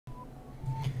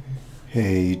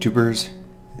Hey YouTubers,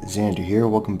 Xander here,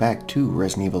 welcome back to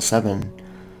Resident Evil 7.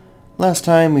 Last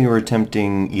time we were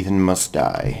attempting Ethan Must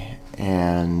Die,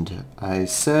 and I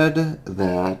said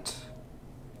that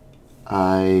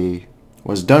I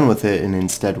was done with it and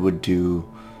instead would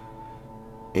do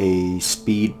a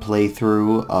speed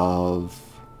playthrough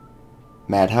of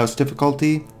Madhouse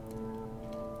difficulty.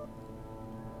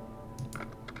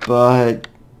 But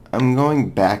I'm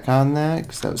going back on that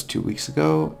because that was 2 weeks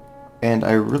ago. And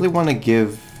I really want to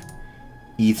give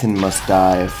Ethan Must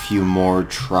Die a few more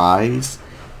tries,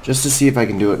 just to see if I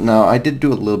can do it. Now, I did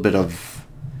do a little bit of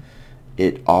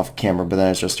it off camera, but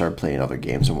then I just started playing other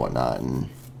games and whatnot. And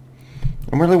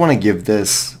I really want to give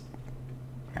this...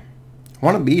 I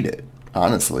want to beat it,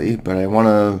 honestly, but I want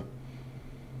to...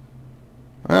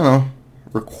 I don't know,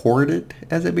 record it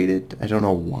as I beat it. I don't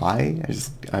know why.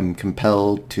 I'm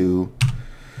compelled to...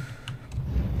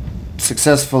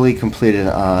 successfully completed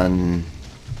on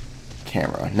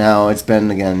camera. Now it's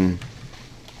been again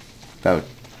about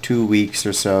 2 weeks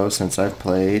or so since I've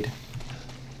played,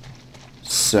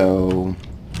 so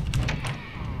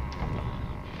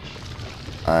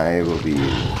I will be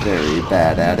very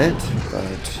bad at it,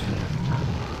 but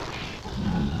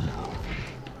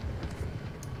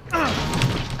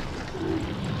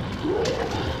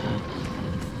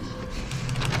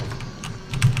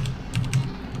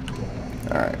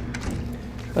alright.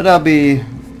 But I'll be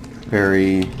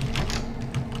very...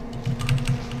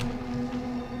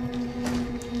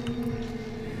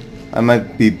 I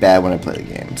might be bad when I play the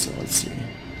game, so let's see.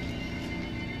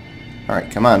 Alright,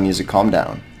 come on, music, calm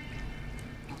down.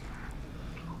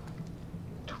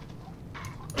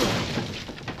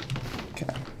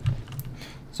 Okay.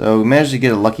 So we managed to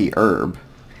get a lucky herb.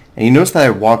 And you notice that I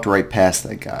walked right past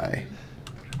that guy.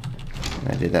 And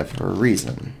I did that for a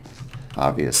reason,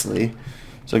 obviously.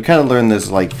 So I kind of learned this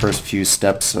like first few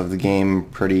steps of the game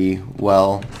pretty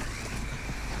well.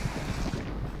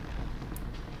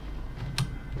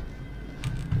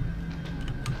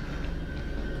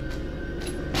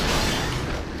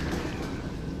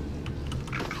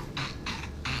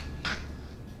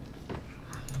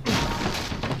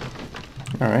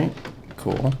 Alright,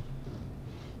 cool.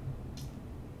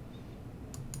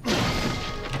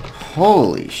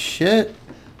 Holy shit.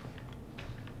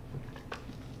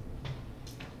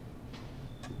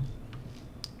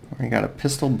 We got a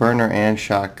pistol, burner, and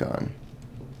shotgun.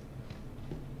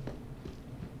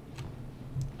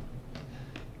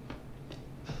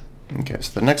 Okay,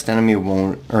 so the next enemy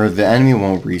won't, or the enemy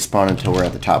won't respawn until we're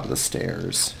at the top of the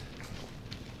stairs.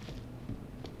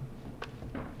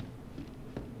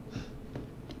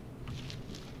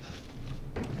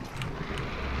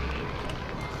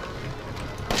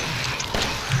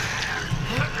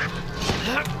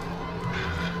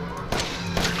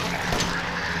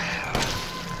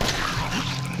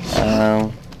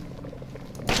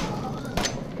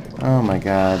 Oh my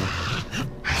god.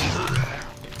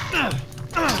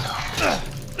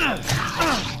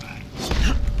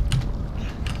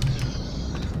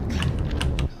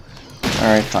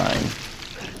 Alright, fine.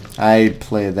 I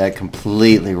played that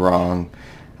completely wrong.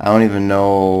 I don't even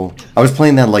know... I was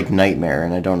playing that like Nightmare,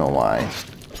 and I don't know why.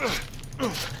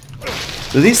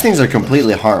 So these things are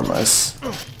completely harmless.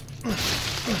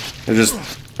 They're just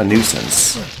a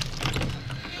nuisance.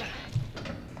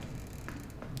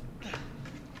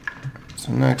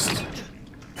 So next...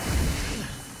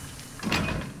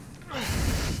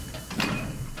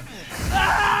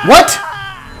 What?!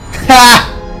 Ha!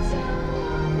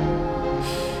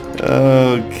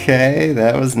 Okay,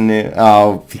 that was new.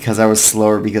 Oh, because I was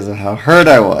slower because of how hurt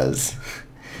I was.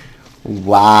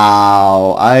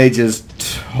 Wow, I just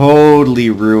totally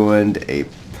ruined a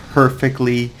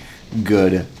perfectly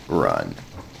good run.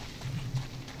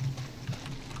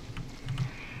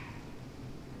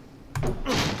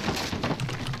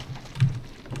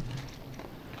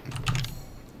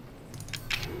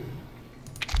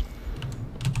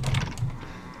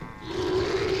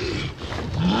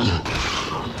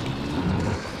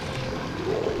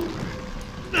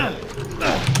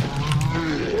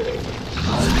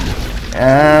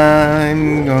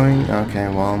 I'm going... Okay,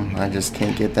 well, I just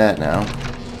can't get that now.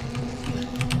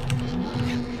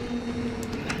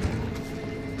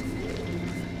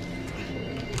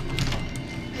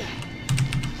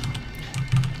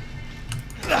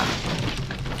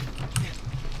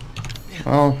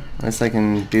 Well, at least I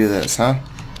can do this, huh?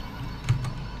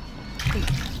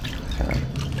 Okay.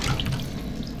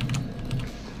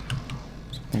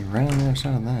 Something right on the other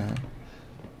side of that.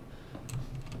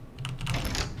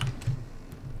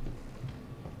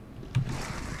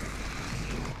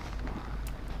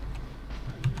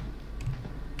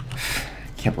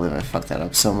 Can't believe I fucked that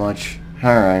up so much.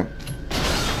 Alright.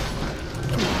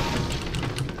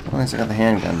 least I got the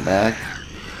handgun back.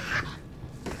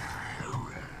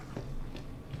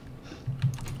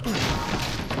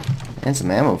 And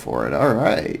some ammo for it.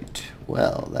 Alright.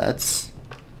 Well, that's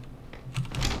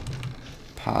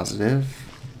positive.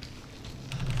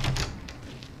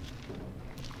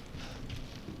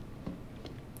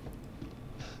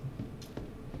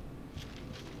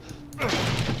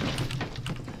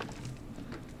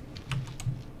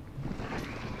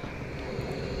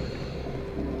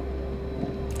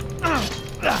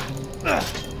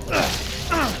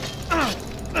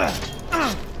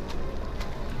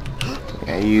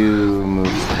 Yeah, you move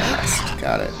fast.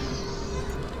 Got it.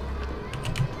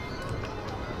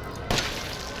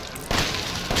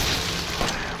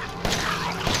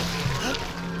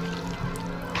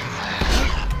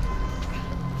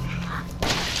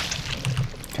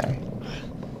 Okay.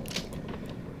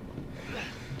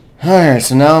 Alright,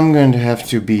 so now I'm going to have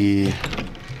to be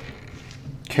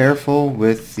careful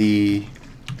with the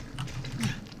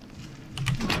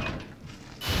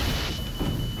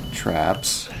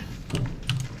traps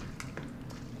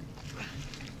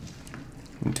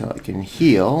until I can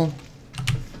heal.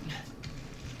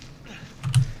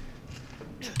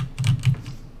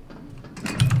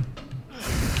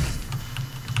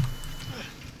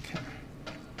 Okay.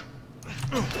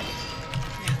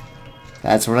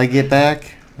 That's what I get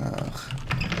back? Ugh.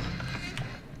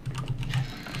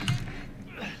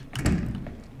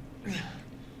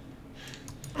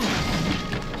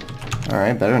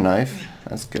 Alright, better knife.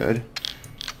 That's good.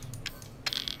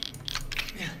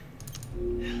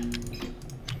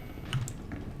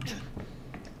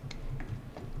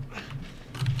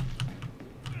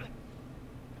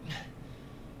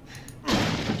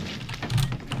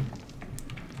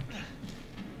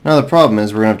 Now the problem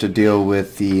is we're going to have to deal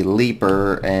with the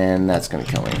leaper, and that's going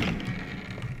to kill me.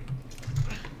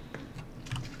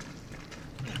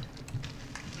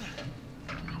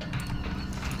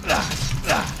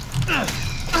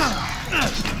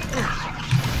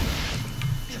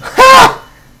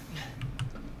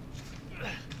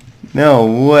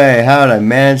 No way, how did I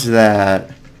manage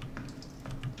that?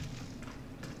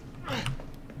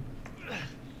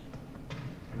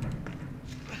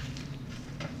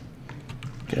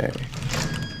 Okay.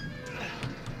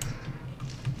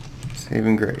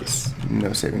 Saving grace.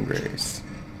 No saving grace.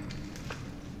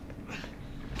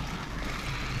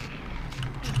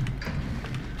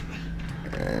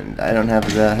 And I don't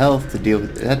have the health to deal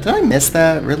with that. Did I miss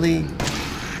that? Really?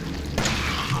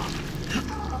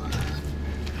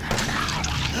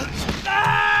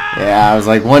 Yeah, I was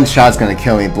like, one shot's gonna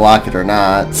kill me, block it or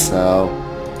not, so...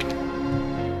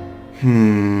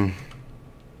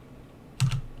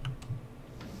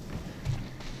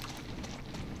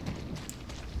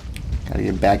 Gotta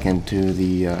get back into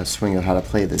the swing of how to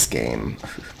play this game.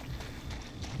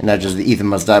 And not just the Ethan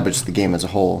Must Die, but just the game as a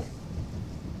whole.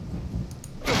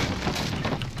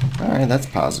 Alright, that's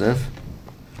positive.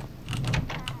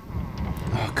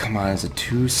 Oh, come on, it's a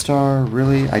 2-star?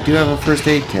 Really? I do have a first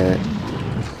aid kit.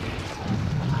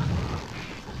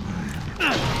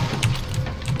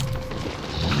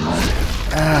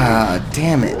 Ah,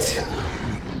 damn it.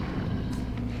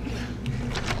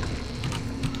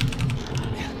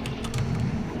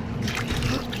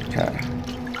 Okay.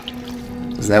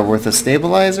 Is that worth a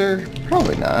stabilizer?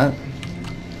 Probably not.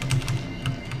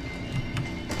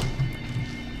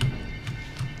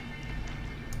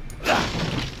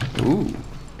 Ooh.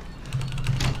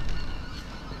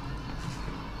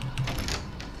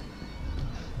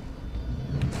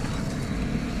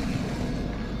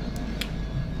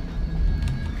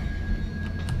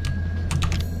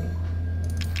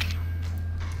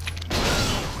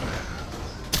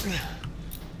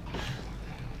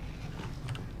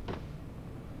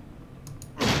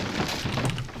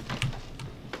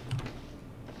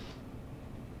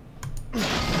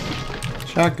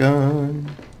 Shotgun.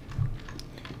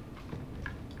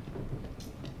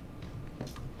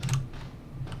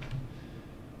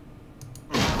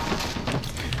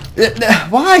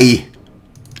 Why?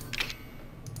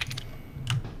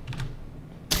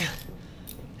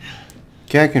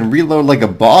 Okay, I can reload like a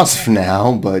boss for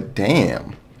now, but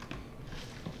damn.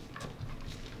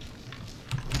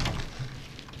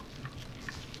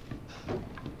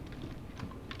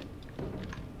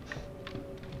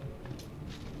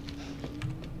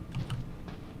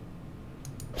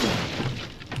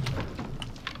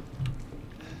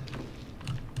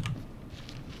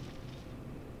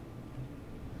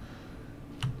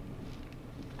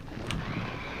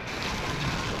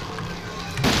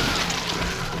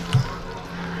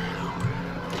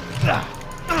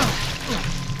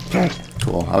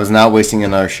 Cool. I was not wasting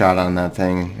another shot on that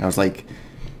thing. I was like,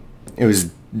 it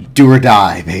was do or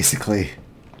die, basically.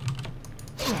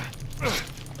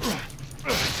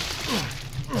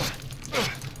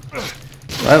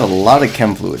 I have a lot of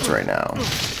chem fluids right now.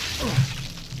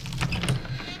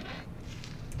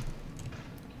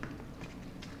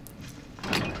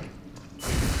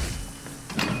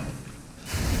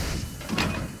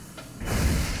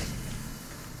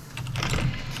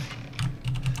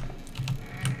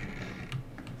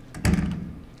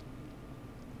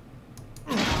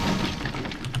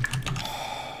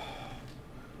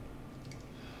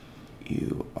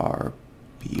 You are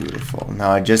beautiful.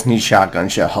 Now I just need shotgun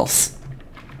shells.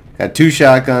 Got 2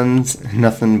 shotguns,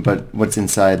 nothing but what's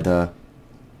inside the...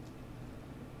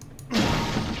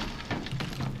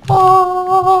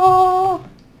 Oh!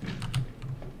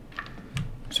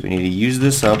 So we need to use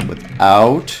this up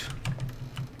without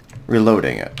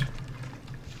reloading it.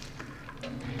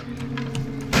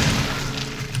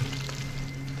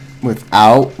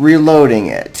 Without reloading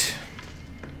it.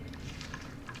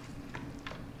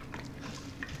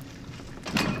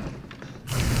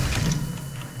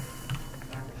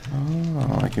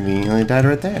 Oh, I conveniently died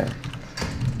right there.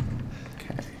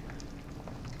 Okay.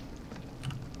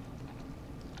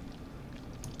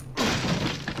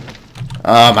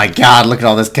 Oh my god, look at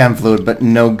all this chem fluid, but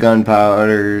no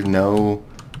gunpowder, no...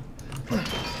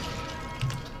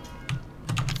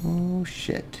 Oh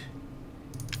shit.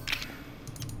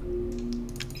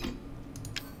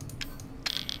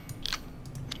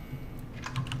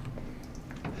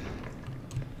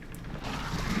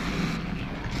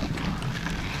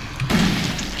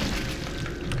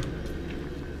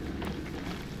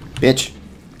 Bitch.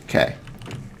 Okay.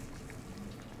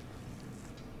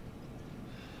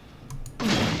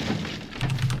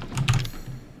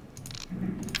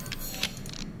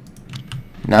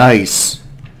 Nice.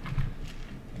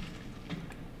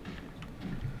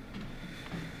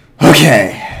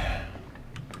 Okay.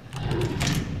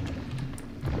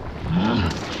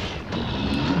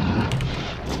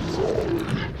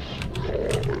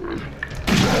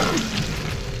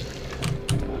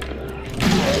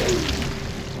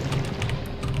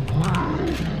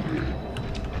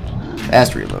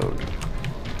 Fast reload.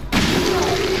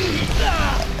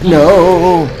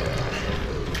 No.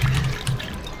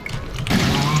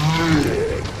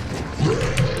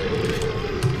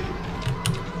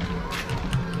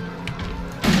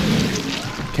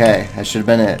 Okay, that should have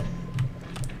been it.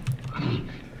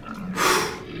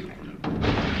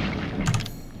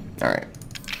 Alright.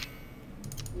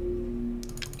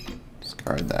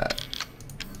 Discard that.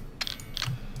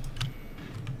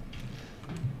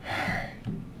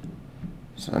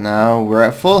 So now we're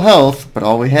at full health, but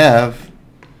all we have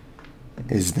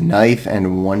is the knife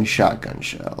and 1 shotgun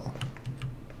shell.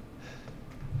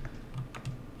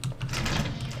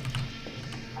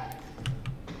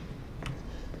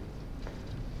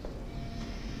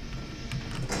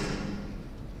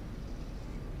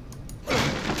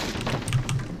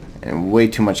 And way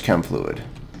too much chem fluid.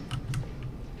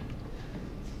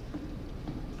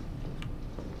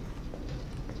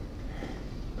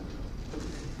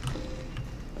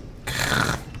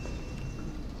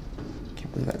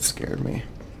 That scared me.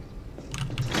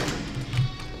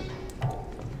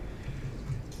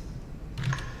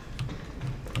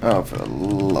 Oh, for the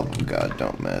love of God,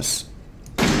 don't miss.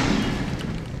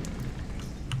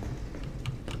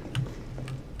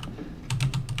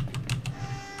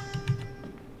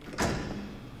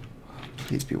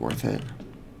 Please be worth it.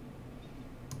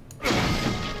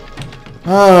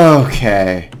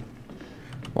 Okay.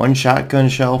 1 shotgun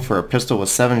shell for a pistol with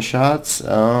 7 shots.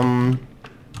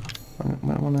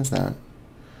 What one is that?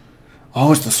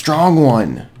 Oh, it's the strong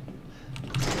one.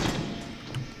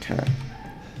 Okay.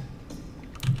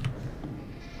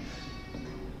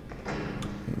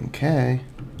 Okay.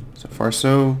 So far,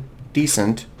 so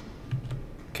decent.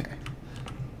 Okay.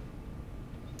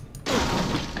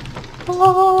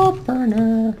 Oh,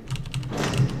 burner.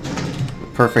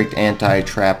 Perfect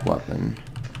anti-trap weapon.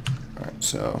 Alright,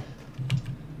 so...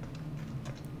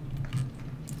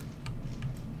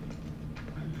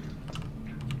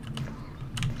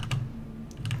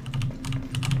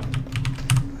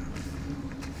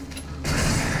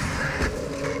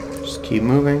 keep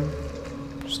moving.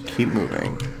 Just keep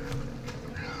moving.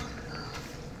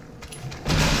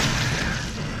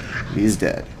 He's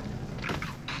dead.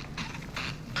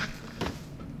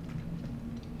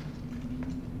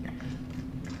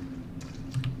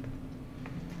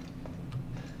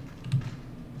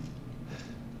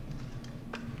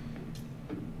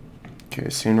 Okay,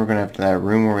 soon we're gonna have to that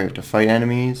room where we have to fight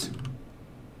enemies.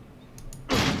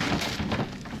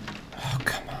 Oh,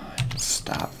 come on.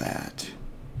 Stop that.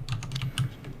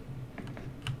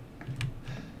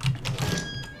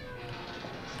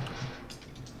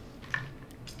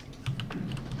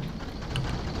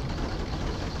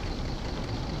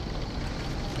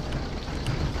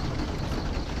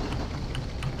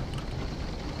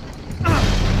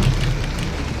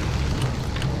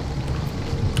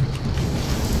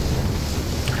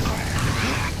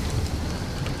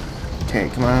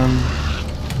 come on.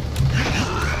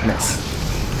 Miss.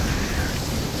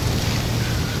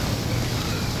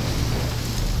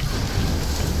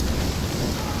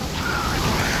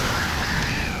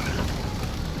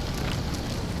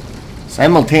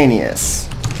 Simultaneous.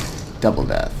 Double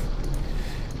death.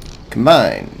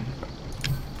 Combine.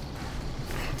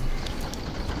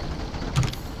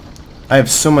 I have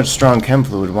so much strong chem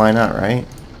fluid, why not, right?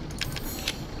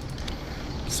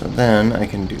 So then I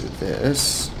can do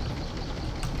this.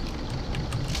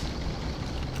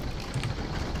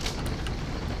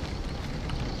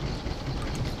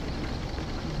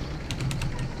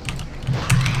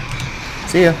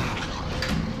 See ya.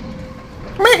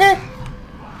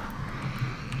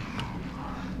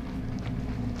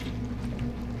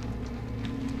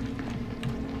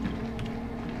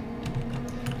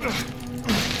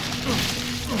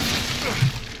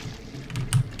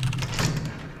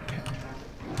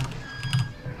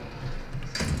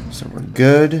 So we're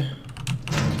good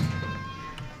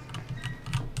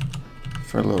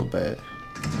for a little bit.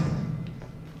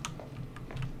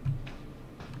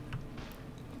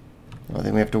 The only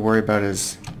thing we have to worry about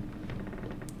is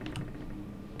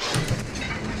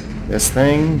this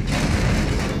thing.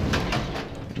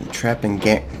 And trap in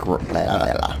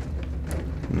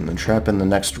and then trap in the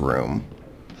next room.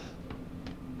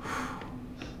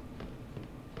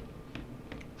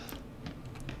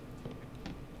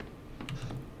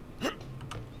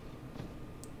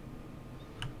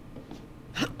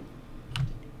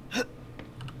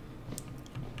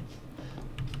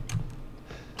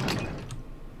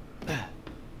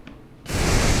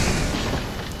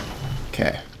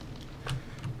 Okay.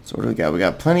 So what do we got? We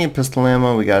got plenty of pistol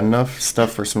ammo. We got enough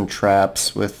stuff for some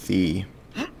traps with the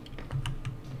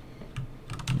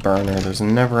burner. There's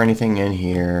never anything in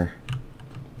here.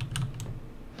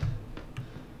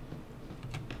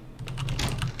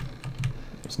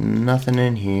 There's nothing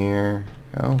in here.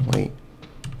 Oh, wait.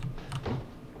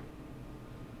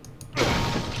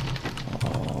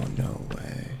 Oh, no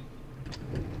way.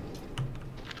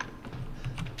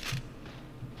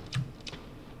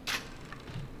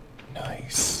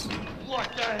 Nice.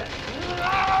 What the heck?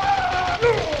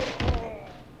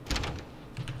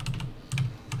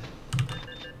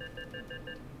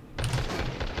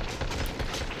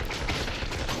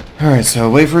 Alright, so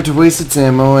wait for it to waste its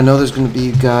ammo. I know there's going to be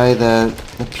a guy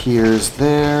that appears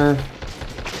there.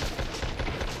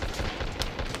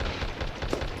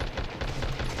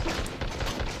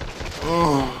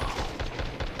 Oh.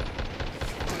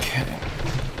 Okay.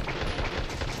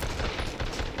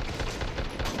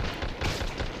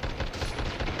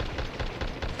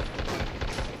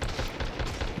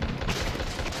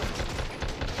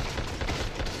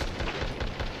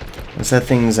 Once that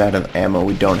thing's out of ammo,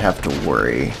 we don't have to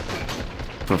worry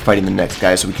for fighting the next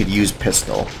guy, so we could use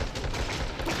pistol.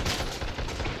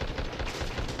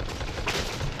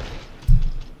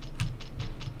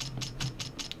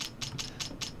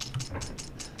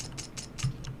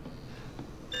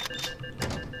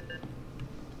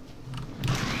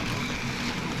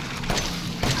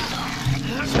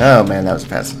 Oh man, that was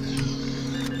fast.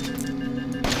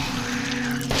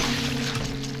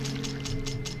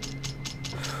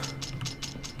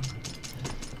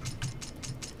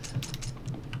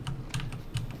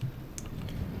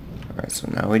 Alright, so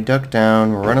now we duck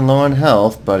down. We're running low on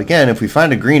health, but again, if we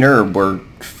find a green herb, we're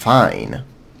fine.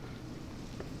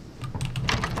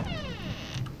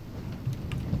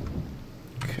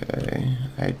 Okay,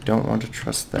 I don't want to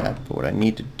trust that, but what I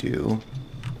need to do...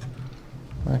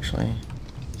 Actually...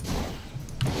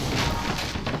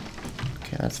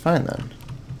 Okay, that's fine then.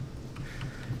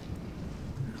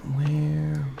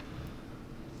 Where...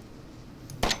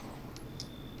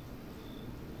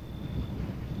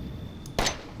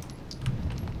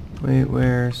 Wait,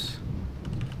 where's...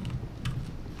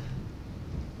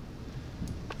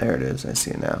 There it is, I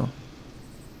see it now.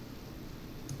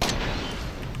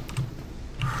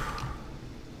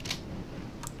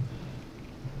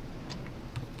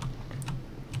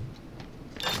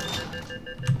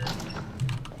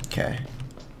 Okay.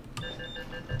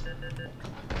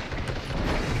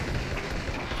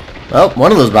 Well,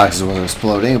 one of those boxes was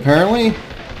exploding, apparently.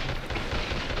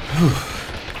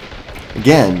 Whew.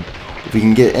 Again, if we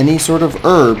can get any sort of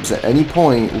herbs at any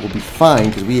point, we'll be fine,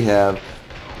 because we have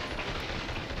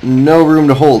no room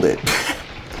to hold it.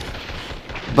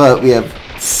 But we have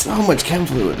so much chem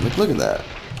fluid. Like, look at that.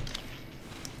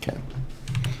 Okay.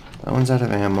 That one's out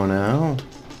of ammo now.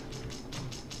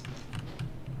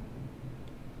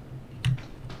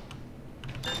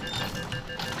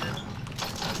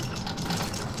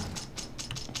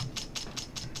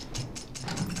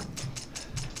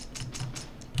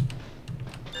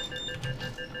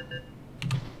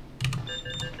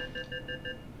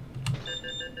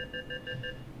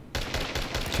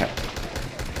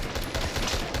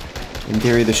 In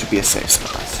theory, this should be a safe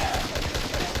spot.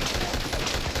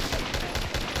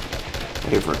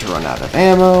 Wait for it to run out of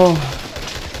ammo.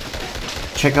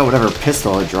 Check out whatever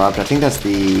pistol it dropped. I think that's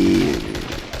the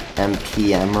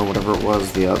MPM or whatever it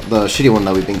was. The shitty one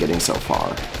that we've been getting so far.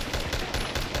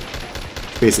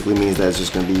 Basically means that it's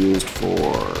just going to be used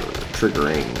for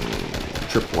triggering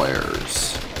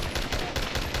tripwires.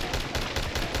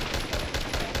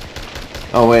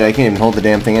 Oh wait, I can't even hold the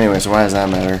damn thing anyway, so why does that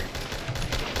matter?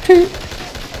 Okay.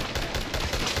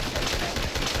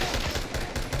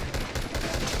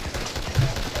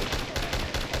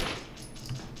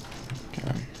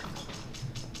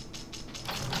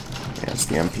 Yeah, it's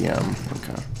the MPM.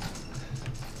 Okay.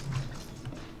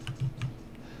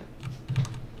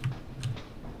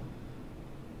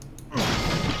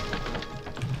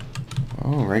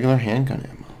 Oh, regular handgun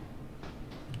ammo.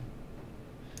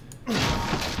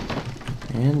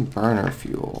 And burner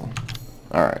fuel.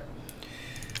 Alright.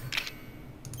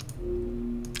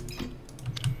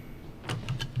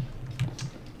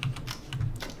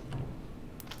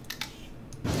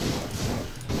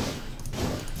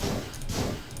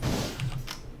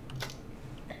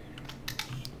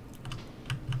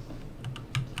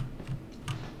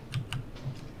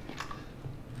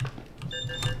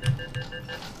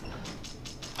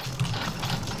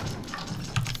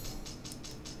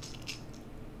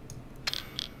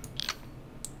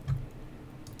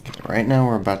 Right now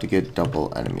we're about to get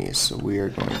double enemies, so we are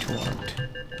going to want...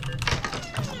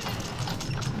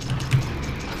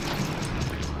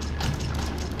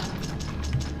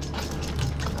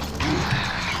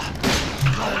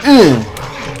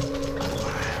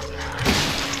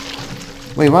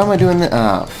 Wait, why am I doing that?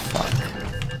 Ah, fuck.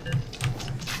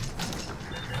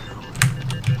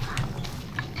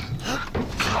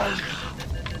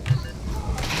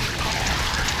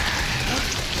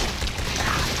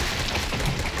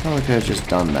 Probably could have just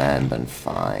done that and been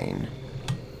fine.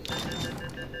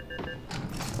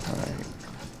 Alright.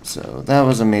 So that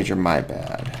was a major my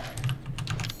bad.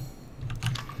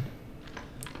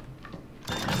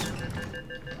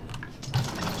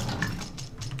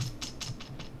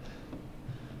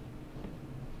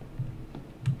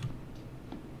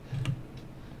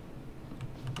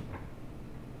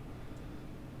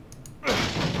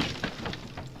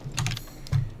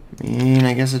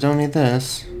 I guess I don't need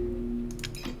this.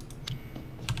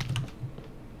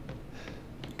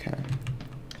 Okay.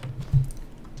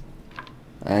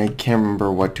 I can't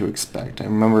remember what to expect. I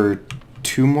remember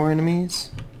 2 more enemies.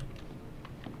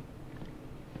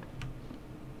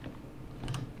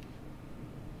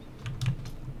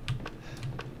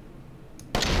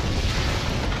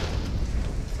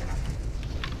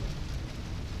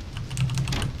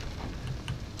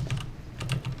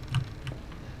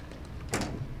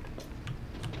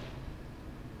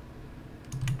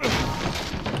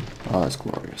 Oh, that's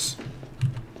glorious.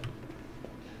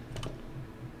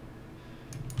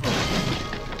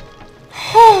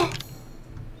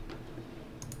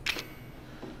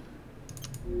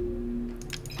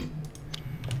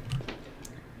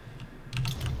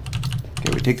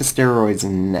 Okay, we take the steroids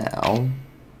now.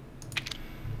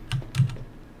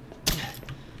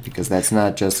 Because that's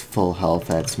not just full health,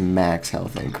 that's max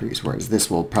health increase, whereas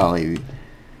this will probably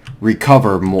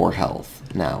recover more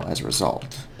health now as a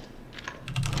result.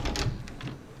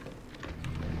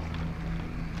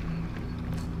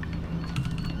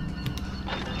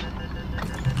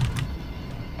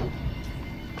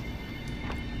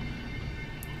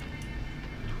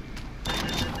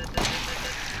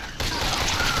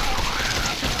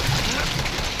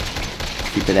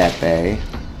 Keep it at bay.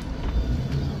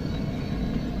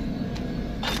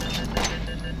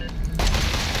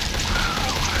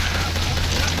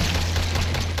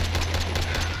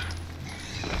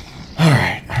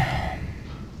 Alright.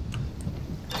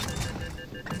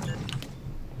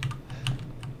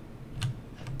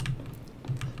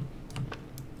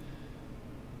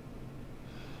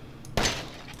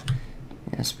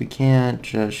 Yes, we can't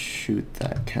just shoot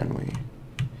that, can we?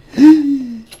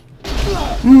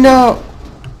 No!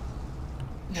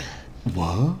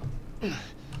 What?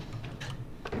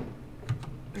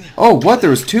 Oh, what? There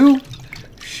was 2?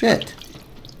 Shit.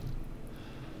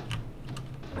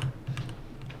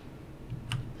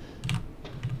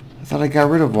 I thought I got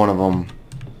rid of one of them.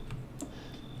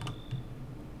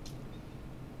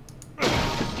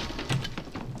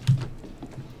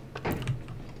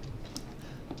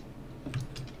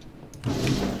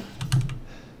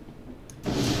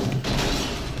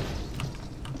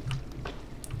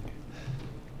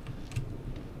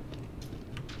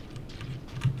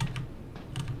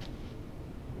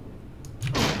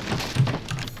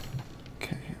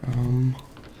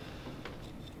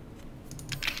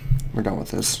 We're done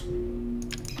with this.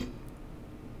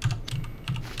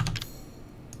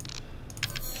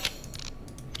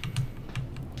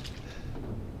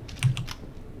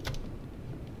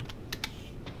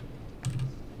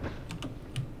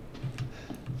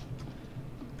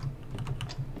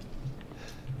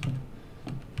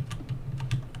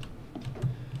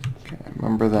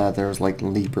 Remember that there was like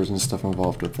leapers and stuff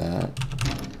involved with that.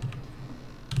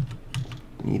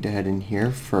 Need to head in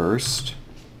here first.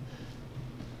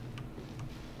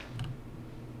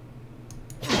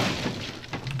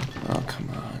 Oh, come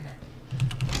on.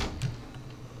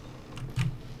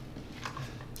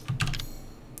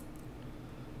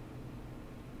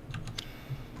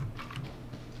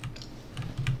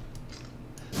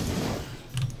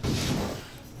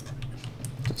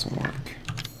 Doesn't work.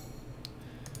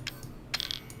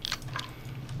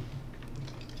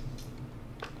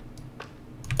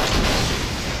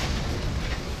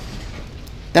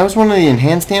 That was one of the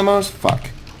enhanced ammos? Fuck.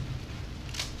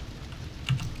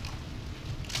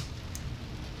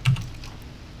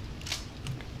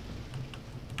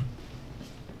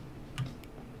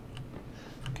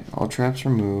 Okay, all traps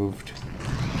removed.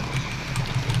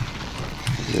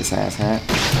 This asshat.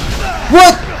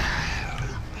 What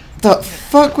the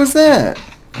fuck was that?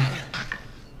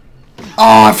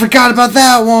 Oh, I forgot about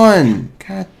that one!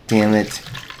 God damn it.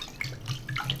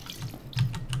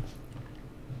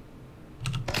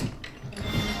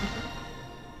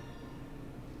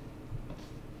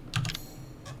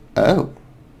 Oh.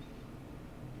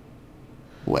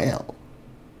 Well.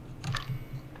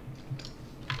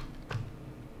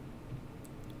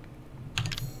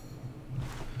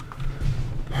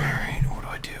 Alright, what do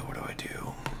I do? What do I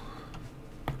do?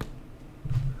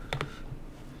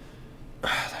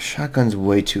 The shotgun's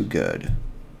way too good.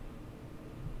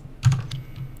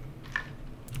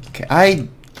 Okay, I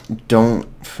don't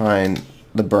find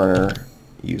the burner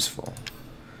useful.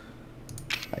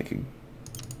 I could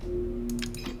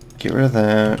get rid of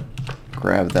that,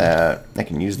 grab that. I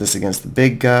can use this against the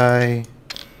big guy.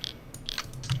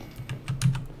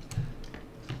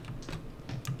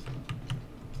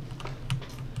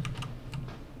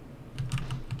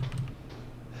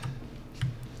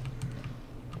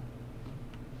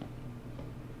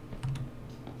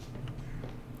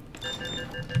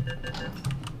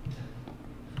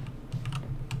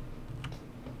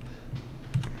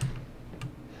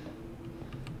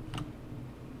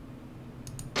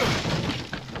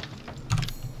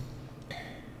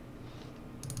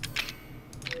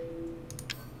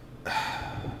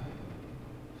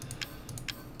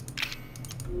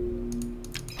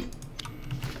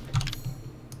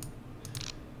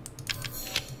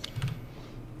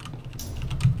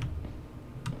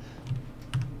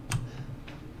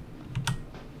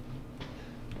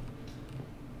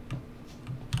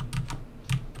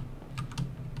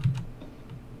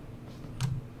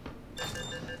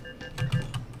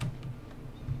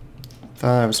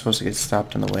 Thought I was supposed to get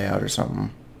stopped on the way out or something.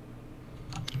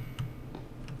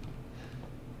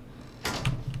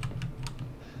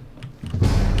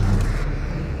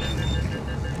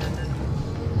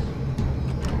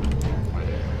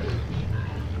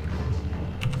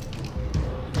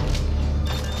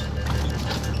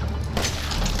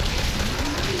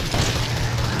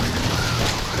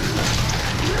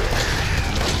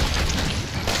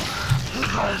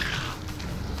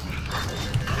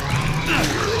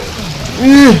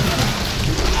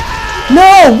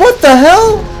 No! What the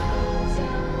hell?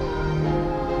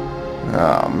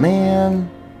 Oh,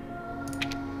 man.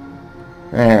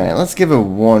 Alright, let's give it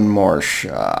one more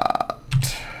shot.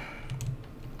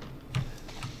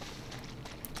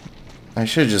 I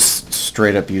should just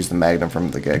straight up use the Magnum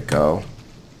from the get-go.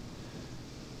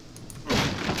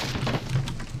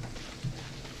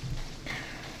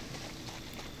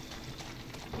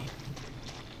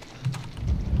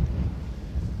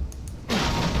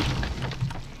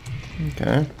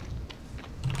 Okay.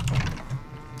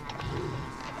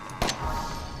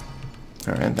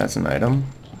 Alright, that's an item.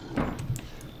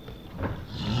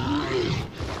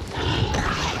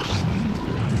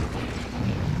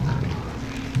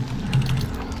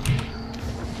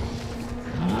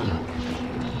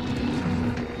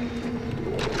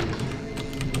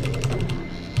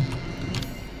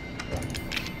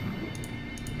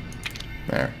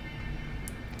 There.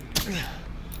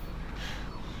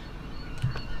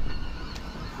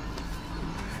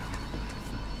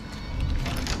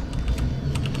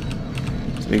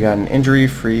 We got an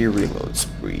injury-free reload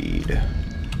speed.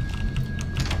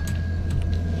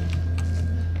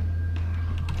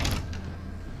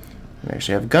 We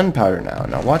actually have gunpowder now.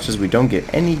 Now watch as we don't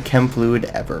get any chem fluid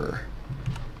ever.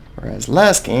 Whereas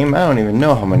last game, I don't even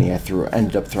know how many I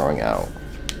ended up throwing out.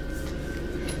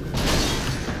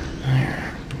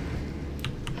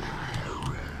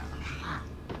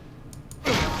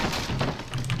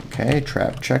 Okay,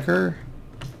 trap checker.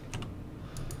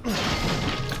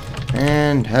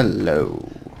 And hello.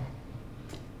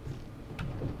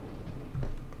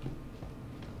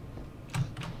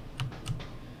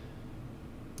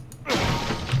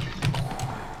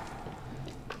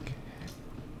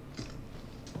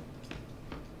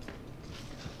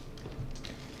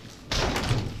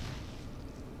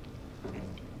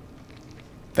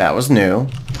 That was new.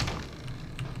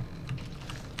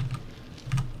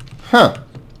 Huh.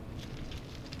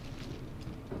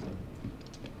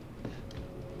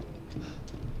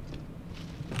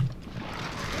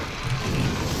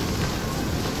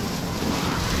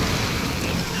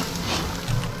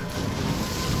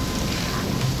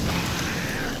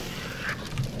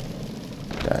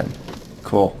 Dead.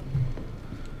 Cool.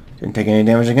 Didn't take any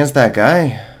damage against that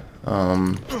guy.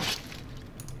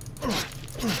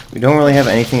 We don't really have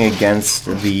anything against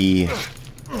the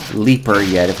leaper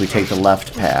yet if we take the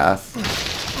left path.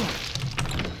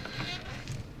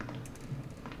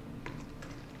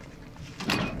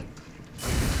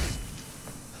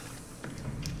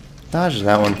 Dodge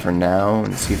that one for now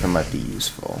and see if it might be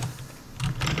useful.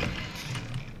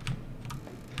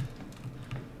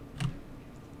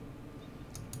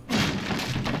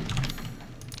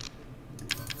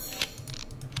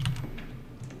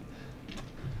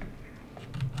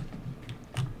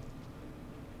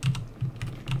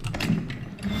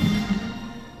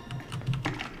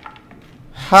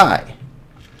 Hi.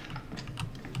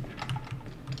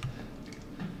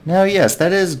 Now, yes,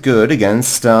 that is good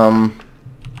against, need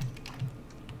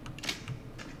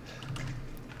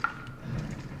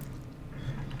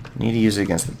to use it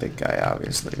against the big guy,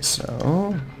 obviously,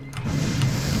 so...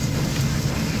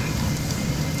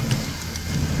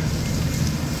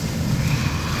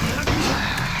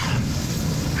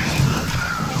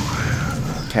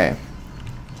 Okay.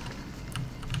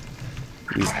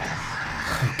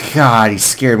 God, he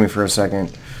scared me for a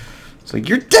second. It's like,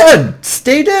 you're dead!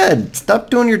 Stay dead! Stop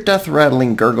doing your death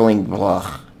rattling, gurgling,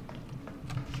 blah.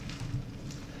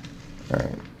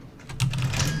 Alright.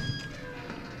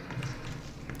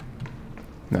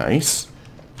 Nice.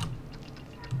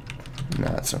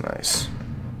 Not so nice.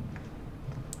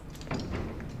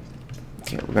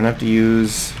 Okay, we're gonna have to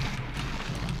use...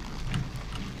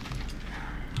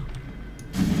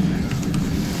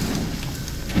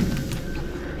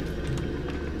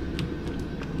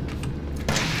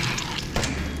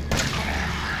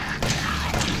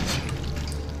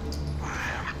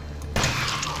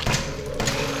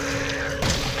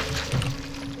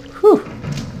 Whew.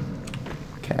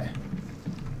 Okay.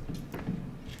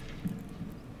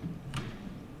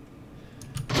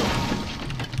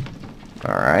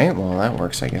 Alright, well that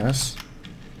works, I guess.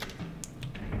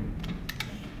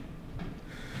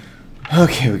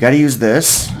 Okay, we gotta use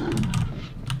this.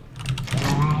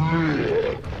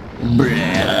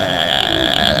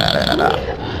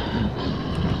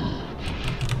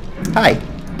 Hi.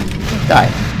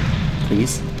 Die.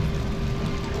 Please.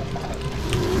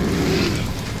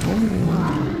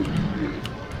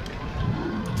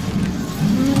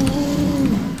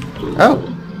 Oh.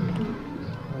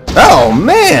 Oh,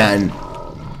 man!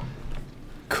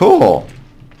 Cool.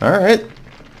 Alright.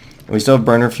 We still have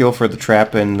burner fuel for the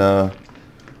trap in the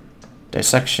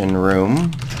dissection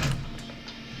room.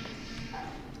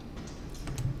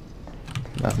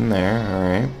 Nothing there,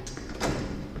 alright.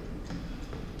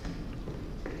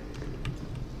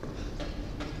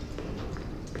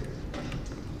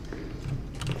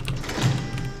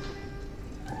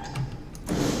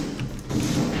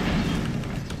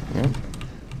 Yep.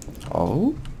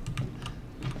 Oh.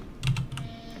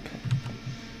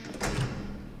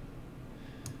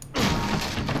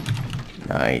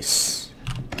 Nice.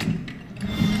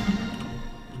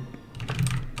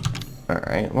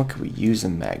 Alright, what could we use a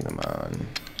Magnum on?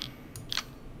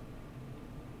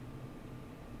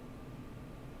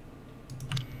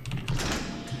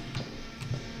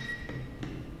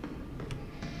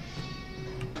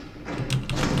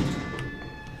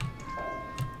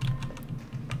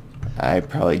 I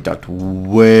probably ducked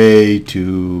way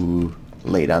too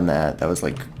late on that. That was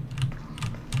like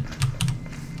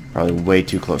probably way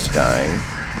too close to dying.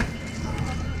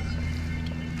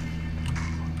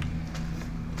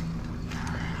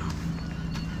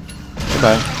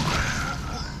 Goodbye.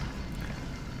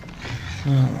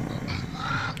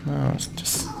 Oh, no,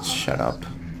 just shut up.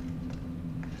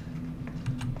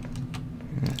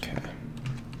 Okay.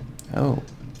 Oh.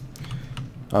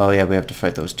 Oh yeah, we have to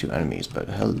fight those two enemies, but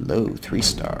hello,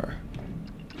 3-star.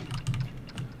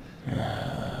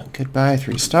 Goodbye,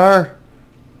 3-star.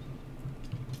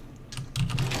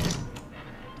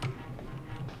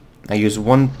 I used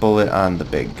one bullet on the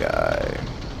big guy.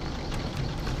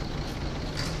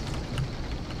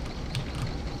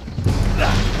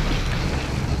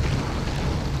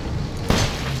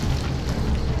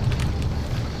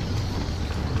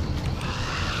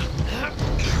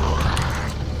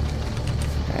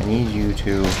 I need you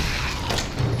to...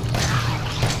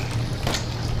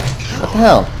 What the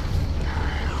hell?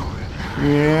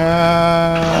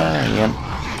 Yeah. Yep.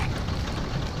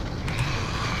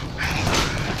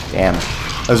 Damn.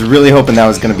 I was really hoping that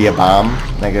was going to be a bomb.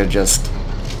 I could just...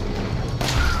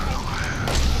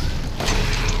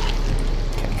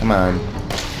 Okay, come on.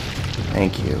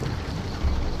 Thank you.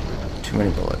 Too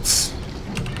many bullets.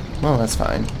 Well, that's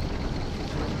fine.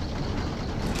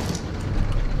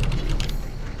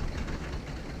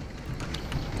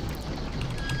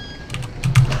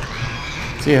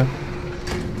 See ya.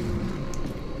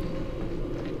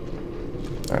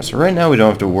 Alright, so right now we don't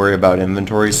have to worry about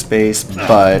inventory space,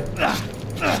 but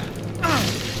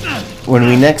when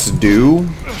we next do,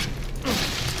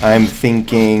 I'm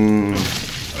thinking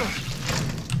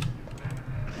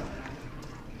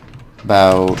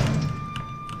about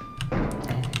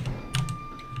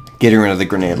getting rid of the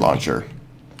grenade launcher.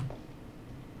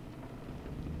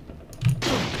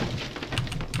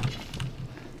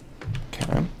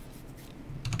 Okay.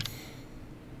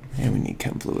 And we need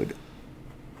chem fluid.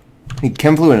 We need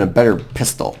chem fluid and a better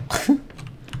pistol.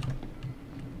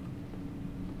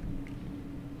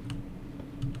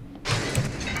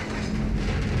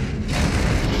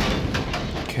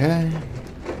 Okay.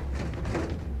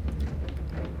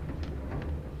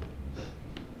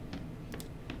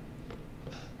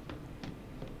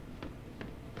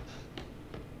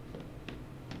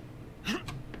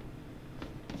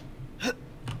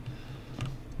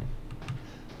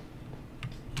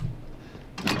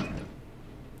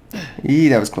 Eee,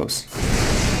 that was close.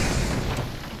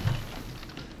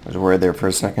 I was worried there for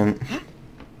a second.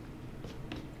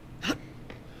 I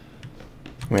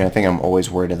mean, I think I'm always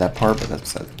worried at that part, but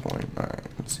that's beside the point. Alright,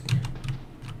 let's see.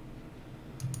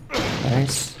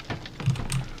 Nice.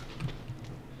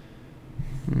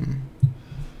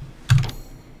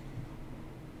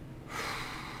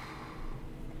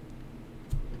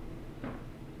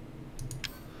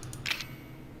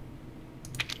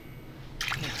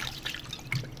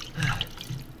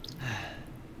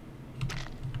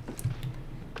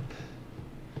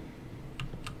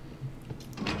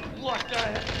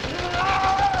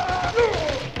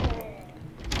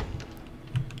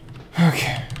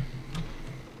 Okay.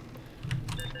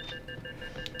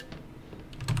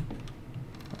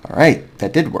 Alright,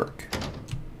 that did work.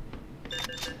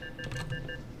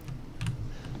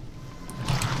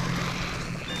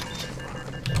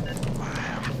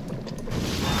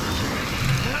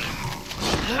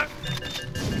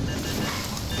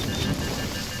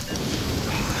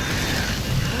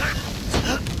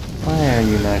 Why are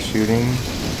you not shooting?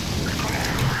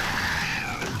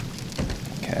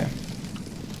 Okay.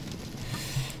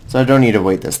 So I don't need to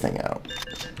wait this thing out.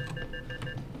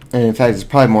 And in fact, it's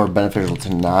probably more beneficial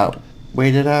to not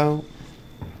wait it out.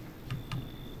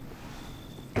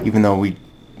 Even though we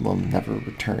will never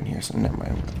return here, so never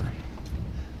mind, whatever.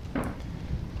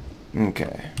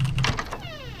 Okay.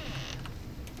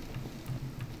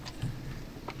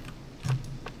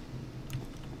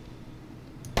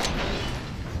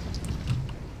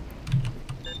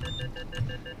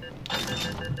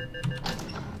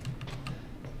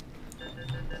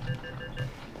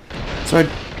 So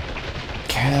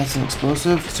okay, that's an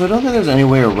explosive. So I don't think there's any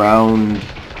way around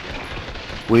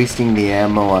wasting the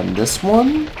ammo on this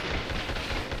one.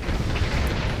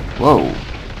 Whoa.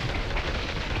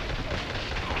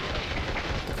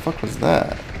 The fuck was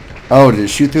that? Oh, did it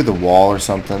shoot through the wall or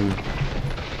something?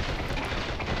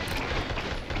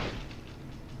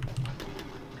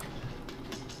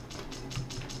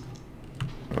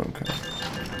 Okay.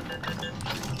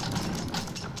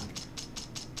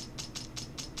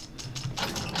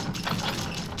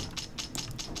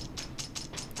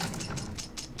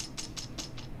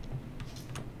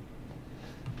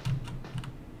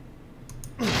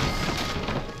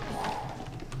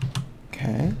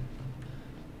 Okay.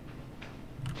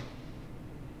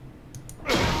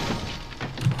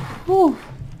 Whew.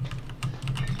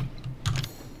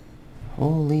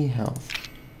 Holy health.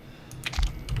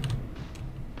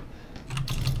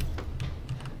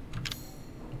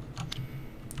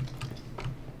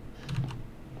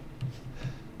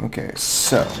 Okay,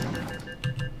 so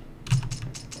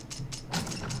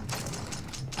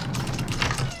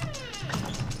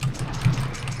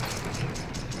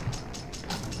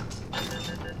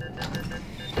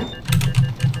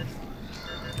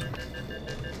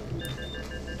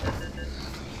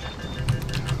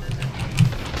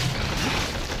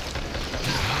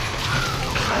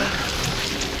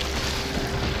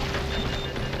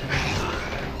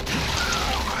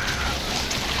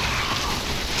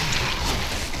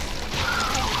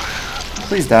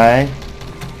Please die.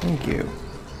 Thank you.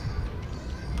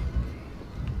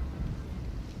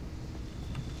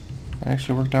 That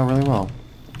actually worked out really well.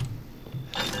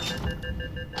 So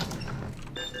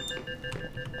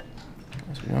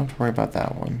we don't have to worry about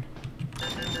that one.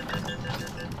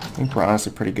 I think we're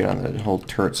honestly pretty good on the whole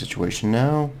turret situation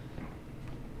now.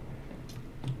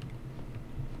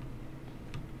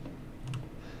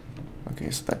 Okay,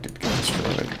 so that did get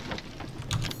destroyed.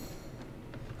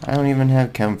 I don't even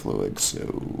have chem fluid, so...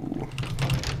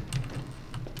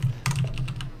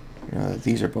 You know that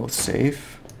these are both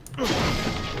safe.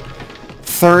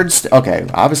 Third okay,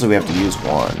 obviously we have to use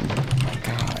one. Oh my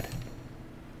god.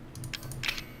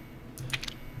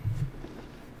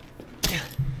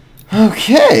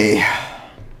 Okay.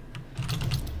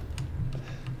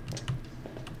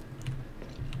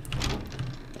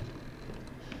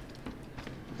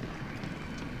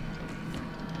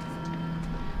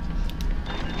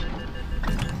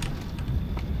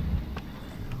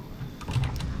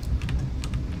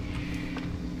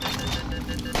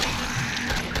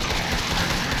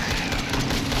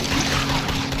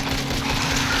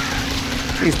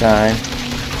 Please die.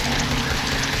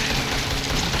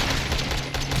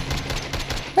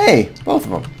 Hey, both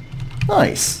of them.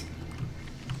 Nice.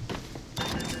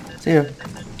 See ya.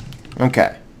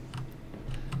 Okay.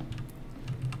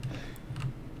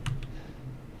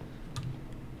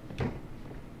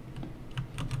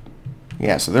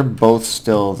 Yeah, so they're both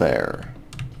still there.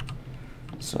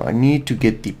 So I need to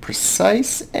get the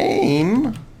precise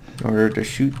aim in order to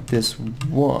shoot this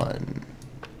one.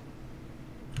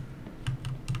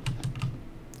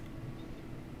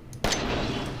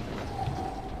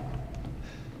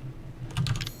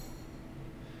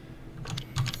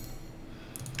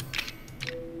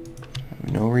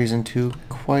 No reason to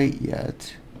quite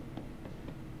yet.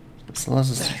 This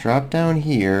allows us to drop down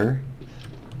here.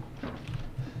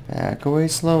 Back away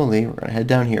slowly. We're gonna head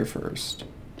down here first.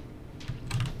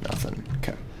 Nothing.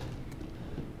 Okay.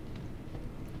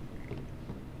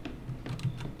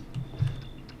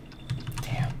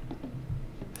 Damn.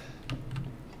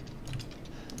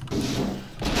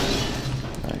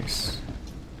 Nice.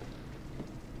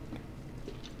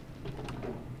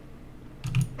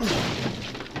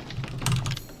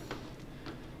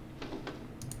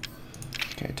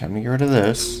 Okay, time to get rid of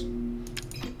this.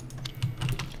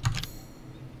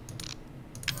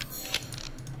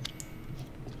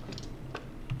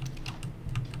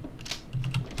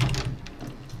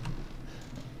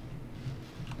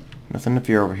 Nothing to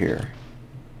fear over here.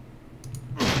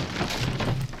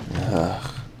 Ugh.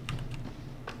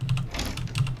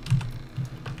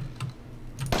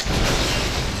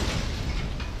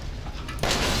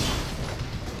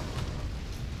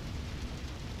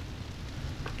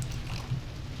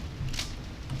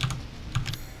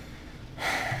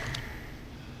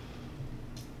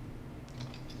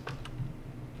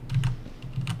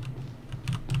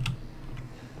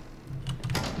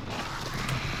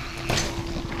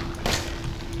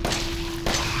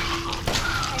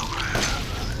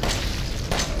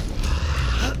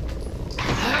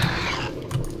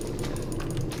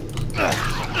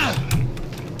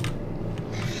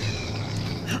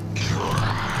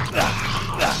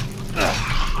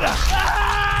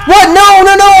 What? No,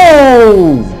 no,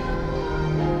 no!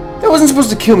 That wasn't supposed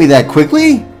to kill me that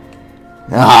quickly.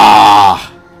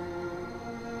 Ah!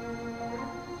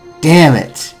 Damn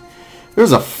it. There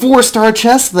was a 4-star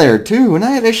chest there, too, and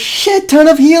I had a shit ton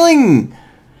of healing.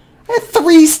 I had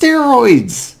 3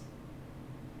 steroids.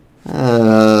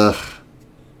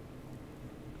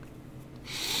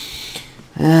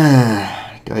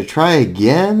 Do I try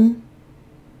again?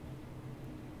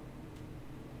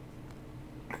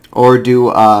 Or do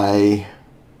I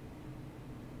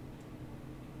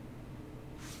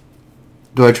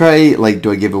try, like,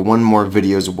 do I give it one more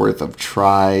video's worth of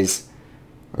tries?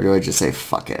 Or do I just say,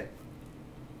 fuck it?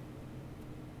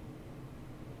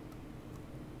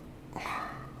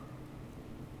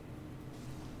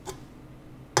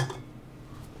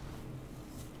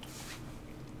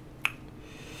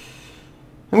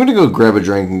 I'm going to go grab a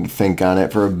drink and think on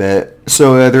it for a bit.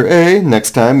 So either A,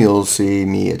 next time you'll see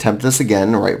me attempt this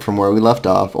again right from where we left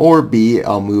off, or B,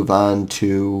 I'll move on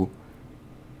to,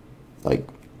 like,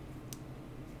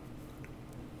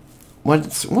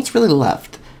 what's really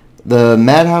left? The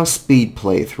Madhouse Speed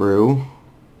playthrough,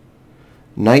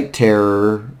 Night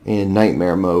Terror in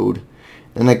Nightmare mode,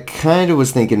 and I kind of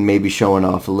was thinking maybe showing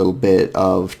off a little bit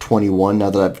of 21 now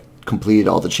that I've completed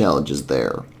all the challenges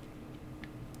there.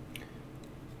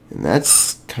 And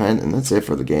that's it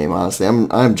for the game, honestly.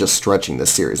 I'm just stretching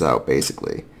this series out,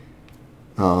 basically.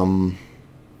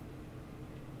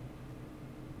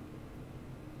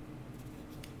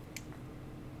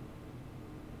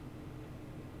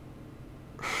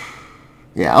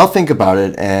 yeah, I'll think about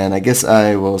it, and I guess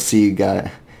I will see you guys.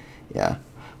 Yeah,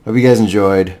 hope you guys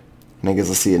enjoyed, and I guess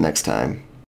I'll see you next time.